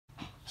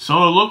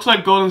So it looks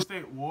like Golden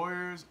State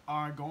Warriors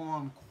are going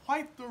on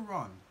quite the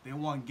run. They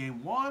won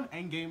Game 1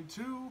 and Game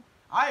 2.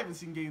 I haven't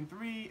seen Game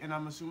 3, and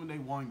I'm assuming they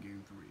won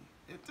Game 3.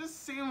 It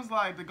just seems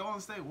like the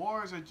Golden State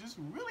Warriors are just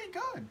really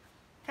good.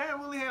 Can't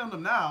really hate on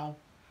them now.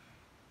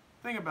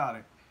 Think about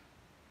it.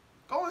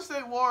 Golden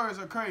State Warriors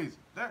are crazy.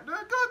 They're a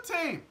good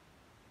team.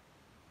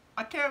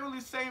 I can't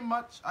really say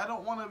much. I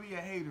don't want to be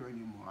a hater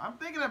anymore. I'm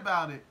thinking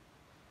about it.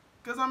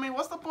 Because, I mean,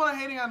 what's the point of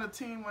hating on a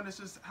team when it's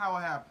just how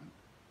it happened?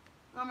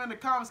 I mean, the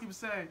comments keep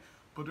saying,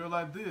 but they're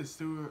like this.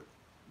 They're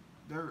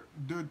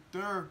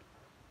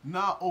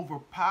not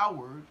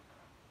overpowered.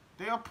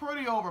 They are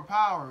pretty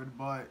overpowered,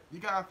 but you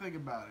got to think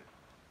about it.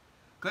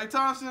 Klay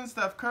Thompson,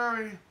 Steph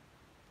Curry,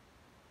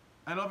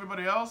 and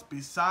everybody else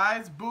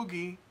besides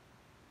Boogie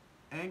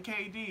and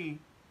KD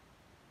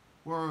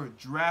were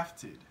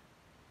drafted.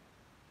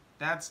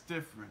 That's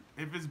different.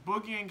 If it's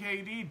Boogie and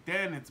KD,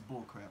 then it's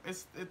bullcrap.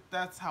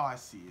 That's how I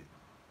see it.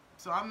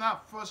 So I'm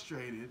not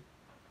frustrated.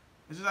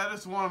 It's just I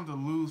just want them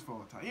to lose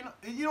for a time. You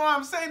know what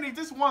I'm saying? They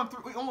just won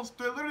they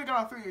literally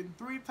got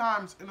three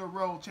times in a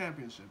row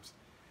championships.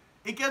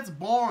 It gets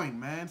boring,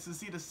 man, to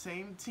see the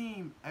same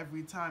team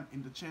every time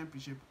in the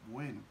championship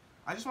win.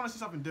 I just want to see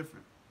something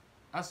different.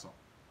 That's all.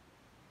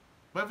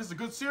 But if it's a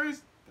good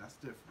series, that's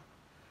different.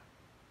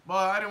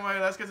 But anyway,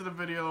 let's get to the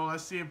video.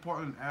 Let's see if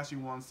Portland actually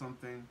won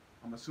something.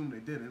 I'm assuming they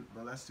didn't,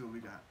 but let's see what we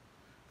got.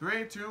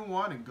 3, 2,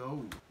 1, and go. I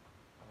wanted to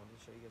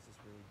show you guys this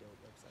really dope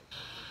website.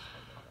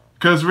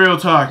 Cause real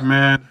talk,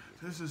 man,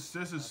 this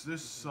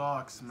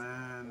sucks,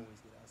 man.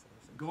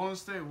 Golden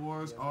State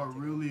Warriors are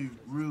really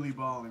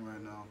balling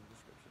right now,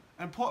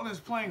 and Portland is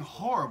playing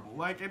horrible.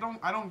 Like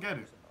I don't get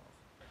it.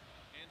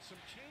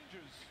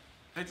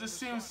 It just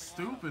seems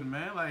stupid,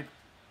 man. Like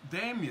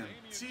Damian,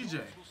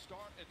 CJ,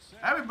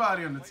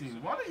 everybody on the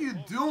team. What are you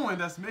doing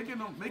that's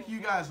making you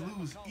guys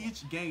lose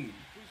each game?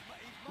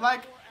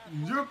 Like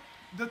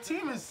the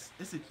team is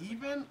it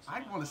even?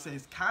 I want to say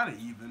it's kind of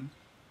even.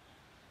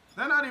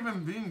 They're not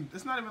even being.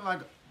 It's not even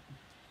like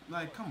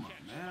come on,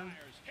 man.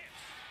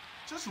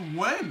 Just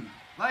win.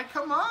 Like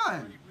come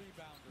on.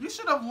 You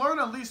should have learned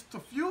at least a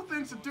few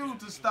things to do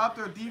to stop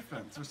their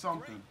defense or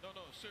something.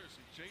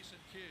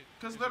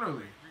 Because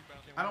literally,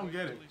 I don't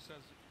get it.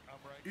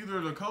 Either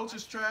the coach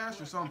is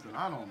trash or something.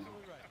 I don't know.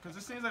 Because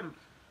it seems like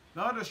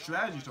none of the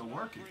strategies are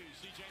working.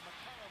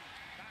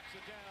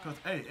 Because,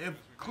 hey, if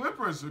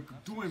Clippers are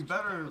doing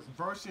better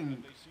versus...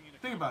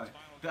 Think about it.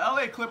 The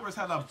LA Clippers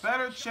had a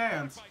better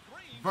chance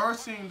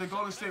versus the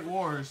Golden State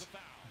Warriors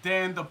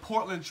than the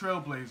Portland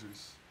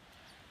Trailblazers.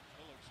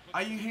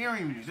 Are you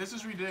hearing me? This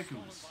is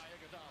ridiculous.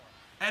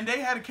 And they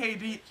had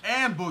KD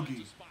and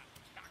Boogie.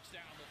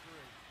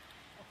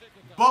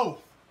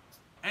 Both.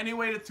 And they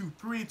waited to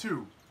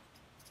 3-2.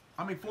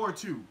 I mean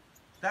 4-2.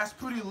 That's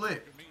pretty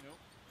lit.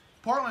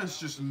 Portland's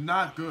just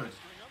not good.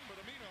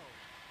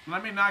 When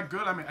I mean not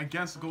good, I mean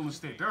against Golden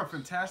State. They're a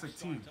fantastic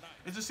team.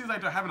 It just seems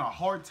like they're having a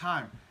hard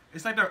time.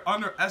 It's like they're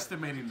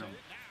underestimating them.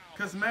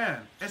 Because,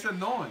 man, it's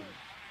annoying.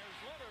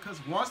 Because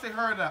once they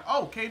heard that,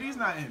 oh, KD's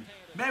not in.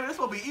 Man, this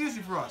will be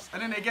easy for us.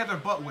 And then they get their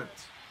butt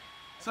whipped.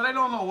 So they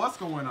don't know what's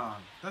going on.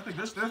 They're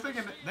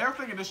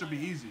thinking this should be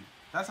easy.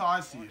 That's how I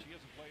see it.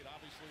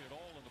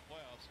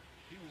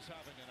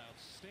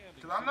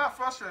 Because I'm not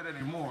frustrated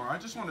anymore. I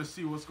just want to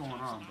see what's going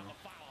on, bro.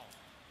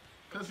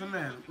 Because,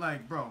 man,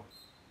 like, bro,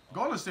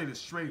 Golden State is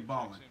straight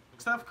balling.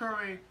 Steph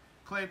Curry,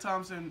 Klay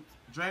Thompson,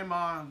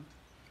 Draymond,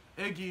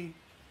 Iggy,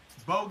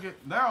 Bogut,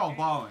 they're all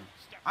balling.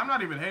 I'm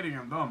not even hating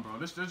them, bro.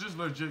 They're just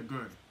legit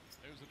good.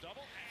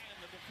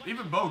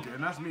 Even Bogut,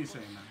 and that's me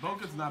saying that.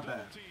 Bogut's not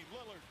bad.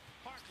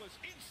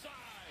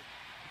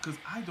 Because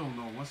I don't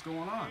know what's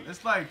going on.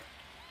 It's like,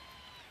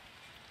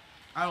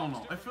 I don't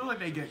know. I feel like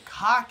they get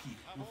cocky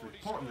with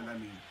it. Portland, I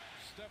mean.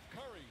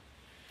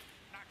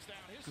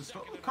 Because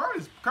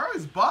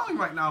Curry's balling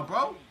right now,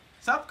 bro.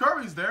 Steph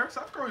Curry's there.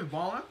 Steph Curry's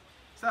balling.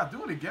 Steph,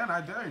 do it again.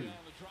 I dare you.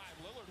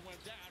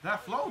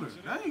 That floater.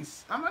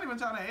 Thanks. I'm not even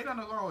trying to hate on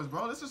the girls,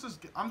 bro. This is just,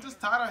 I'm just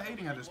tired of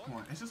hating at this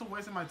point. It's just a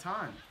waste of my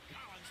time.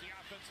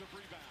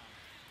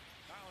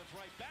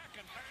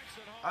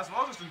 I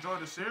suppose just enjoy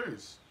the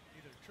series.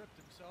 Either tripped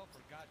himself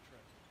or got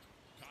tripped.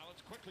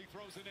 Collins quickly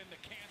throws it into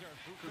Cantor.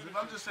 Because if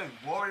I'm just saying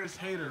Warriors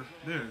hater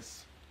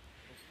this,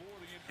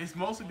 it's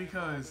mostly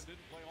because,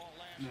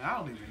 man, I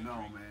don't even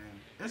know,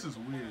 man. This is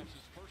weird.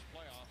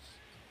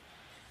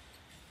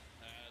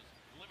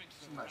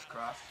 It's a nice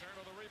cross.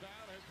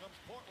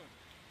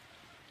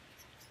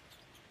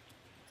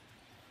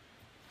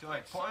 I feel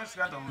like Portland's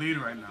got the lead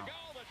right now.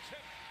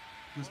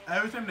 Because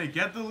every time they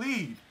get the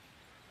lead,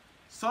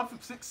 something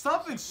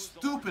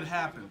stupid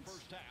happens.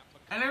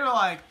 And they're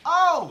like,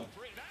 oh,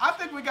 I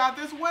think we got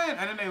this win.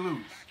 And then they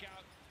lose.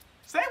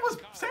 Same was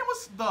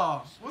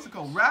the, what's it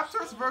called,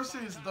 Raptors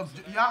versus the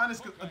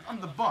Giannis,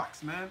 the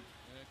Bucks, man.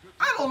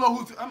 I don't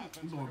know the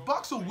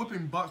Bucks are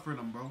whipping butt for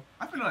them, bro.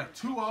 I feel like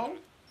 2-0.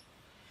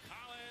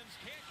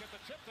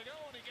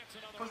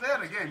 Because they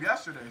had a game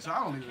yesterday, so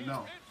I don't even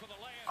know.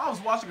 I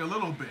was watching a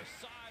little bit.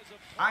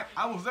 I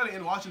was there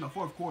in watching the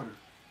fourth quarter.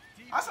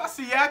 I saw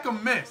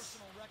Siakam miss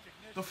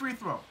the free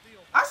throw.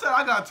 I said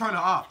I gotta turn it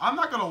off. I'm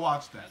not gonna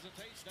watch that.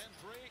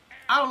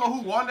 I don't know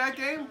who won that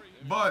game,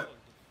 but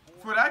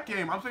for that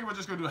game, I'm thinking we're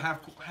just gonna do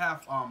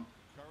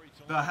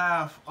the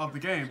half of the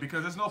game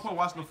because there's no point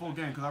watching the full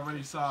game because I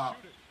already saw.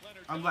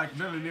 I'm like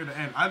literally near the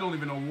end. I don't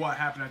even know what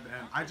happened at the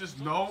end. I just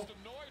know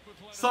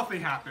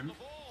something happened.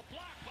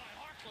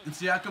 And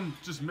Siakam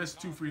just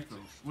missed 2 free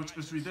throws, which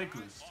is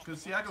ridiculous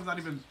because Siakam's not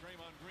even.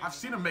 I've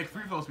seen him make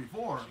free throws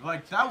before.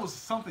 Like that was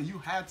something you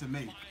had to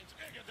make.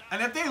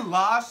 And if they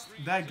lost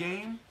that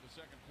game,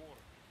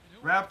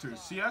 Raptors,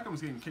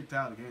 Siakam's getting kicked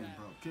out of the game,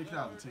 bro. Kicked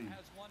out of the team.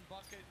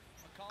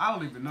 I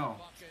don't even know.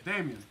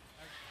 Damian,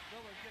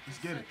 let's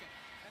get it.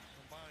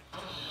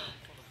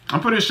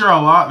 I'm pretty sure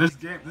a lot. This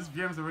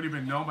game's already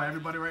been known by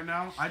everybody right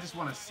now. I just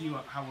want to see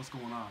what's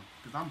going on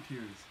because I'm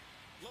curious.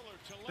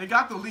 They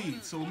got the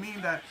lead, so it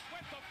means that.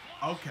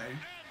 Okay,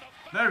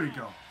 there we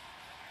go.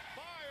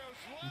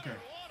 Okay,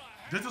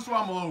 this is why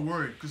I'm a little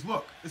worried because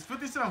look, it's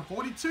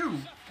 57-42.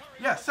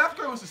 Yeah, Seth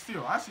Curry was a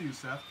steal. I see you,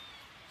 Seth.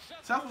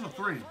 Seth was a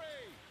 3.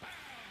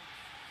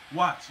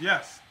 Watch,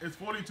 yes, it's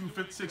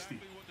 42-60.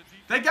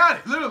 They got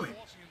it, literally.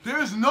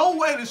 There is no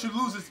way they should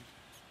lose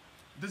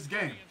this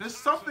game. There's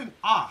something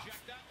off.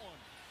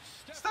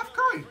 Steph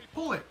Curry,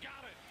 pull it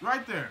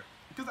right there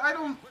because I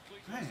don't.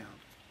 Damn.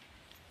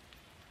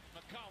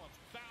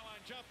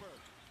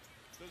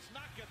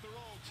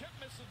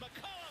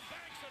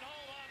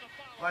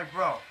 Like,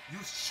 bro, you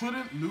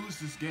shouldn't lose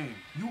this game.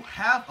 You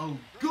have a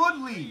good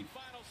lead.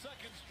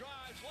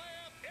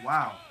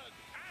 Wow.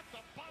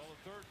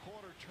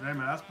 Hey, man,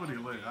 that's pretty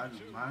lit. I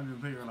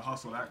didn't think you were going to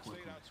hustle that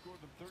quickly.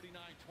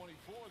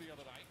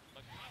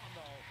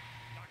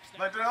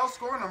 Like, they're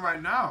outscoring them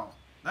right now.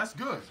 That's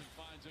good.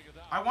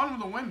 I want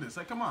them to win this.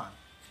 Like, come on.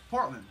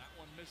 Portland.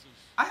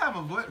 I have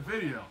a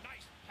video.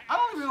 I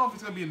don't even know if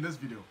it's going to be in this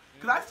video.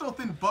 Because I still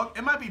think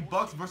it might be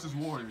Bucks versus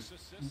Warriors.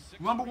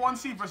 Number 1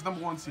 seed versus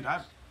number 1 seed.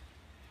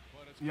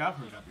 Yeah, I've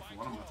heard that before.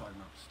 What am I talking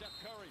about?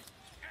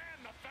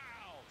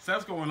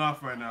 Steph's going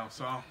off right now,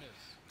 so.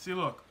 See,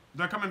 look.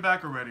 They're coming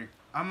back already.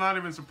 I'm not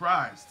even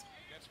surprised.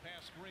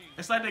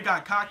 It's like they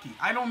got cocky.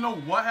 I don't know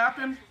what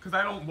happened because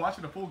I don't watch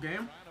the full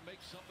game.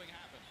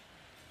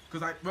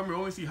 Because I remember we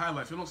only see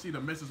highlights. We don't see the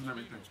misses and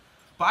everything.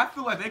 But I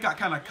feel like they got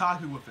kind of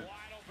cocky with it.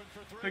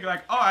 They're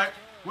like, all right,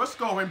 we're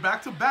going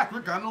back to back.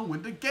 We're going to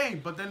win the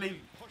game. But then they,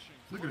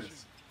 look at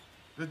this.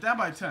 They're down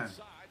by 10.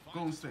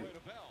 Golden State.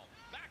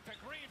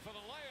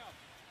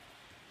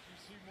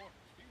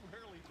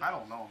 I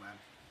don't know,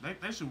 man.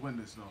 They should win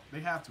this, though. They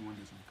have to win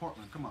this one.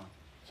 Portland, come on.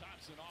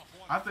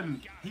 I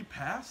think he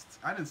passed?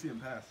 I didn't see him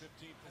pass.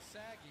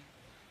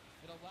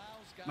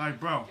 Like,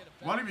 bro,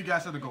 one of you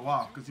guys had to go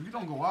off. Because if you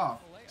don't go off,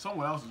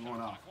 someone else is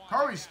going off.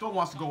 Curry still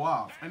wants to go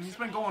off. And he's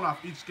been going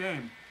off each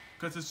game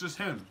because it's just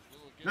him.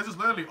 This is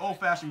literally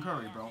old-fashioned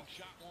Curry, bro.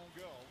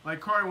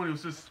 Like Curry when he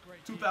was just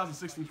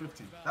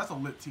 2016-15. That's a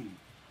lit team.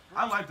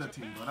 I like that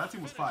team, bro. That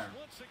team was fire.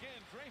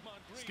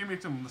 Just give me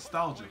some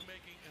nostalgia.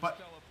 But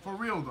for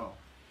real, though,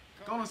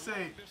 gonna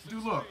say,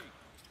 dude, look.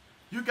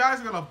 You guys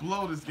are going to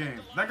blow this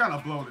game. They're going to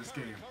blow this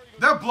game.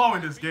 They're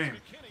blowing this game.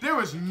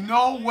 There is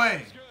no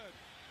way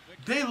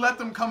they let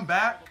them come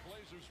back.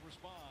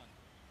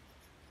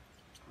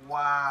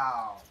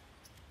 Wow.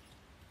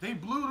 They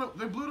blew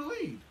the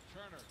lead.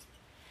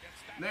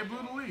 They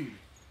blew the lead.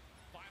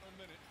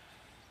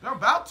 They're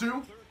about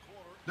to.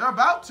 They're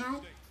about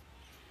to.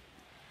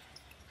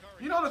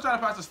 You know they're trying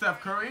to pass to Steph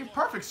Curry.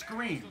 Perfect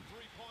screen.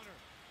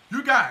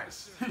 You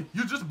guys,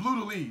 you just blew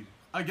the lead.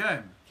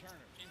 Again.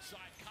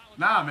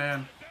 Nah,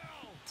 man.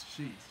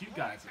 Jeez, you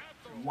guys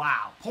are...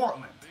 Wow.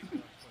 Portland.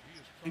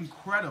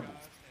 Incredible.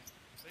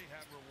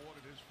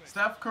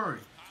 Steph Curry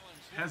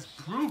has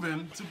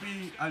proven to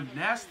be a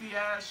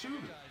nasty-ass shooter.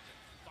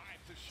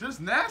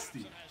 Just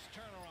nasty.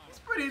 It's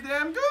pretty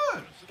damn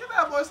good. Give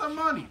that boy some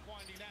money.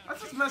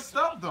 That's just messed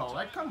up, though.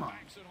 Like, come on.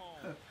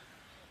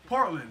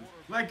 Portland.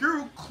 Like,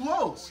 you're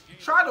close.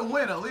 Try to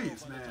win at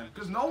least, man.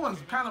 Because no one's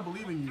kind of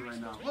believing you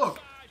right now. Look.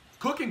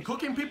 Cooking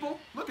people.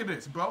 Look at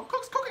this, bro.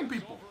 Cook's cooking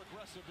people.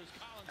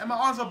 And my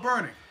arms are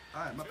burning.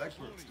 All right, my back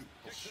burns, dude.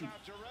 Oh, shoot.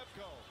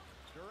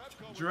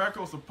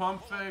 Jareko's a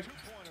pump fake.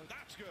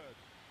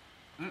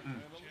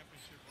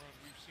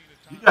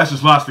 You guys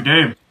just lost the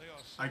game.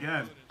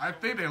 Again, I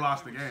think they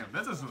lost the game.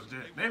 This is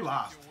legit. They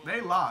lost.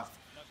 They lost.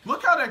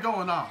 Look how they're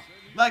going off.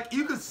 Like,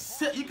 you could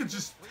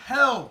just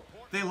tell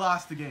they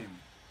lost the game.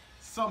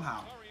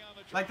 Somehow.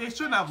 Like, they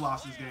shouldn't have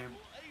lost this game.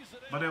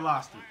 But they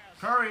lost it.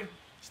 Curry,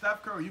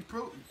 Steph Curry, you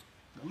proved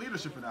the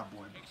leadership of that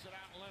boy.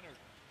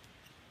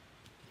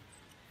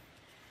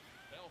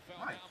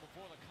 Right.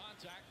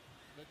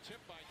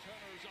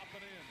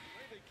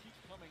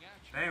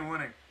 They ain't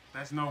winning.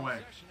 That's no way.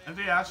 If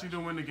they actually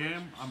do win the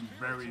game, I'm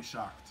very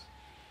shocked.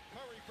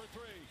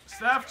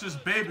 Steph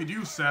just babied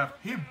you, Seth.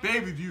 He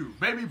babied you.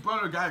 Baby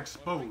brother got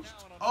exposed.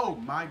 Oh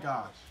my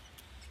gosh.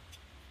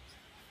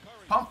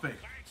 Pump fake.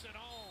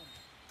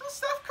 Dude,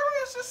 Steph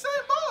Curry is the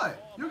same boy.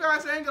 You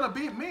guys ain't gonna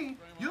beat me.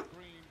 You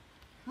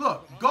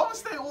look, Golden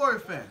State Warrior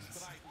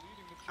fans.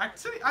 I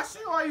see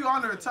why you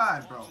under the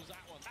tide, bro.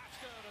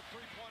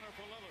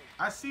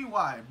 I see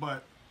why,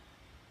 but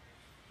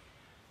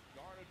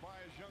by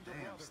his younger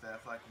Damn, brother.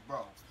 Steph, like, bro.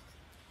 On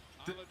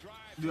the drive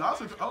Dude,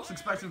 I was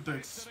expecting him to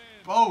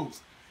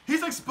expose.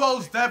 He's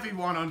exposed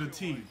everyone on the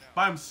team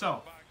by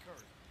himself.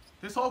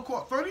 This whole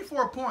court,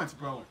 34 points,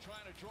 bro.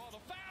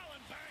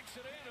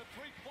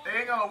 It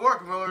ain't gonna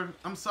work, Willard.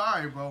 I'm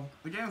sorry, bro.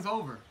 The game's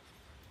over.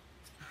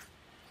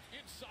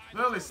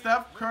 Literally,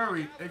 Steph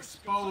Curry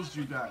exposed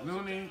you guys.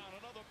 Looney,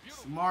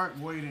 smart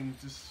waiting,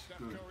 just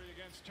good.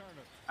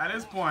 At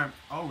this point,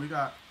 oh, we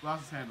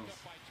lost his handles.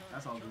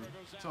 That's all good.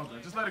 It's all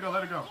good. Just let it go,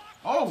 let it go.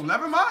 Oh,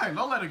 never mind.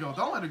 Don't let it go.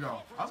 Don't let it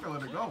go. I was gonna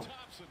let it go.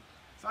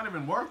 It's not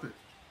even worth it.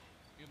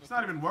 It's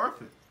not even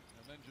worth it.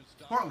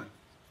 Portland.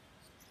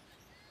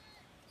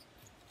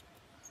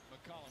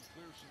 McCollum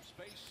clears some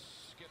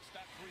space, gets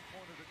that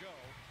three-pointer to go.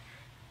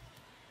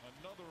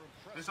 Another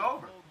It's impressive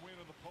over. road win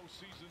in the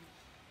postseason,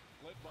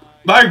 led by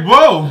Like,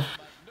 bro.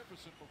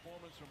 magnificent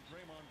performance from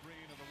Draymond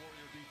Green and the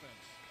Warrior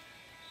defense.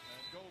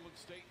 And Golden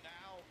State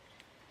now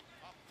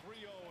up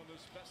 3-0 in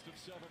this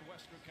best-of-7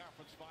 Western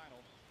Conference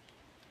final.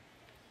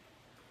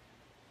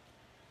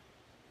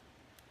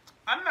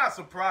 I'm not No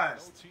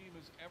surprised. team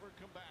has ever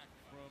come back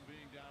from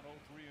being down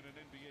 0-3 in an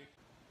NBA.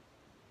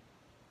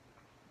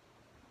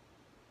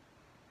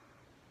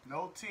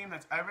 No team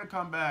that's ever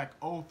come back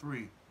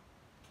 0-3.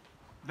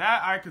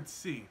 That I could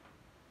see.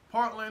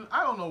 Portland,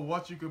 I don't know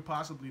what you could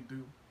possibly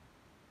do.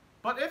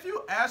 But if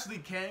you actually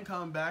can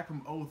come back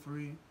from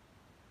 0-3,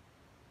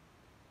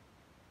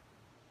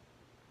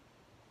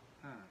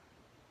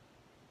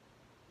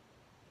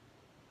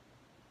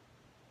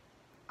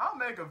 I'll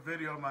make a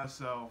video of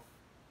myself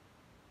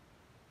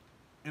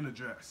in a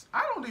dress.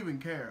 I don't even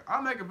care.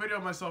 I'll make a video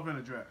of myself in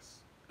a dress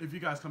if you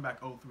guys come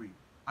back 0-3.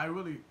 I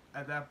really,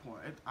 at that point,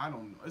 I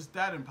don't know. It's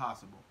that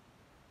impossible.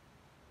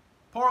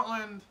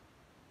 Portland,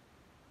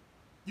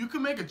 you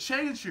can make a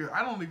change here.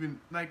 I don't even,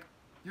 like,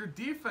 your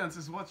defense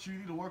is what you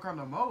need to work on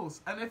the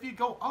most. And if you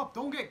go up,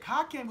 don't get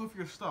cocky with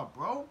your stuff,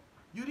 bro.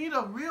 You need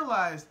to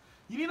realize,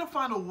 you need to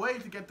find a way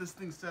to get this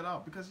thing set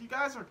up because you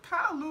guys are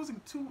kind of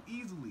losing too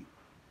easily.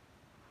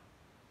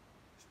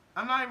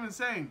 I'm not even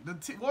saying,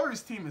 the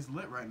Warriors team is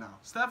lit right now.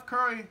 Steph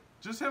Curry,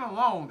 just him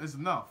alone is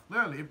enough.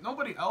 Literally, if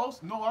nobody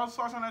else, no other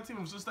stars on that team,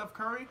 it was just Steph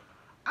Curry,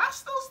 I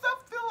still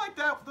feel like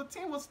that the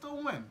team would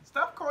still win.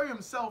 Steph Curry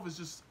himself is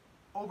just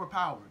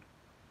overpowered.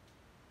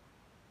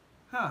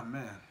 Huh,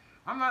 man.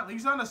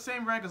 He's on the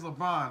same rank as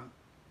LeBron,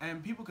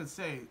 and people could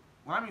say,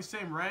 when I mean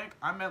same rank,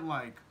 I meant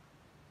like,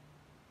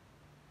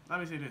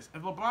 let me say this.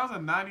 If LeBron's a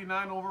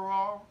 99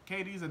 overall,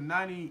 KD's a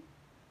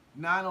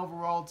 99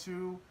 overall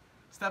too,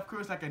 Steph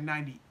Curry's like a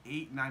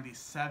 98,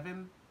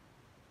 97.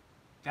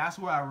 That's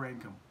where I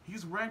rank him.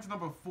 He's ranked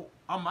number 4.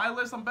 On my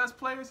list on best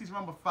players, he's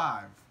number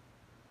 5.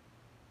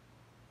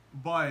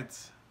 But,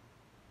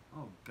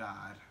 oh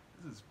God,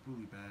 this is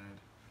really bad.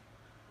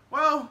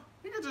 Well,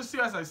 you can just see,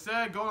 as I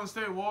said, Golden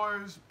State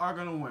Warriors are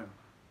going to win.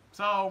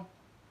 So,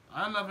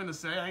 I have nothing to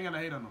say. I ain't going to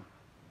hate on them.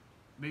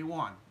 They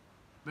won.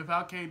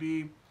 Without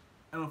KD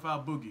and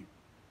without Boogie.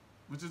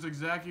 Which is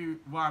exactly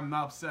why I'm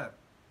not upset.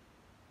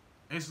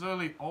 It's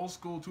literally old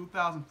school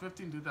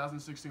 2015,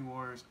 2016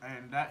 Warriors,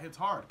 and that hits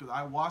hard because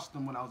I watched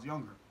them when I was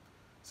younger.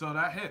 So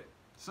that hit.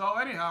 So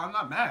anyhow, I'm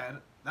not mad.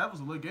 That was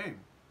a lit game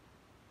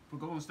for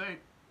Golden State.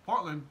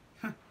 Portland,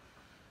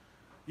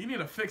 you need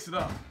to fix it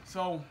up.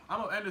 So I'm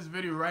going to end this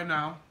video right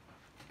now,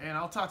 and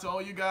I'll talk to all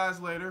you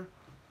guys later.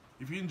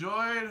 If you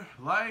enjoyed,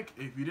 like.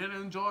 If you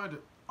didn't enjoy,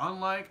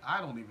 unlike.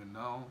 I don't even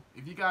know.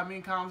 If you got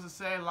mean comments to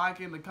say, like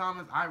in the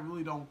comments. I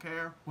really don't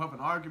care. We'll have an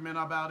argument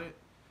about it.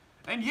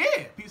 And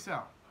yeah, peace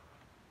out.